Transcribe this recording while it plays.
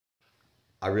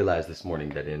I realized this morning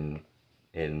that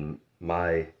in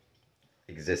my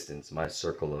existence, my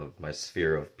circle of my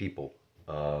sphere of people,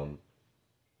 um,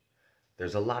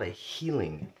 there's a lot of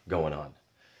healing going on.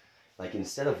 Like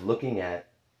instead of looking at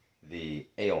the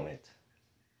ailment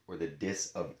or the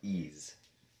dis of ease,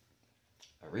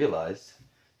 I realized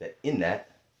that in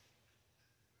that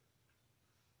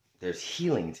there's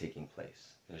healing taking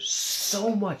place. There's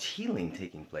so much healing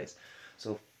taking place.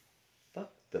 So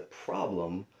fuck the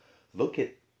problem. Look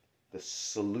at the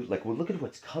solution. Like, well, look at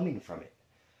what's coming from it,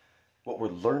 what we're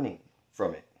learning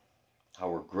from it, how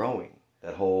we're growing.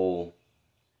 That whole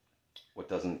what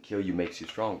doesn't kill you makes you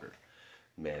stronger.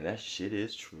 Man, that shit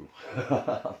is true.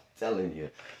 I'm telling you.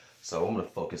 So I'm gonna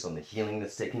focus on the healing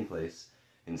that's taking place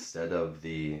instead of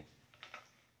the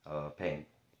pain.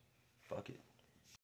 Fuck it.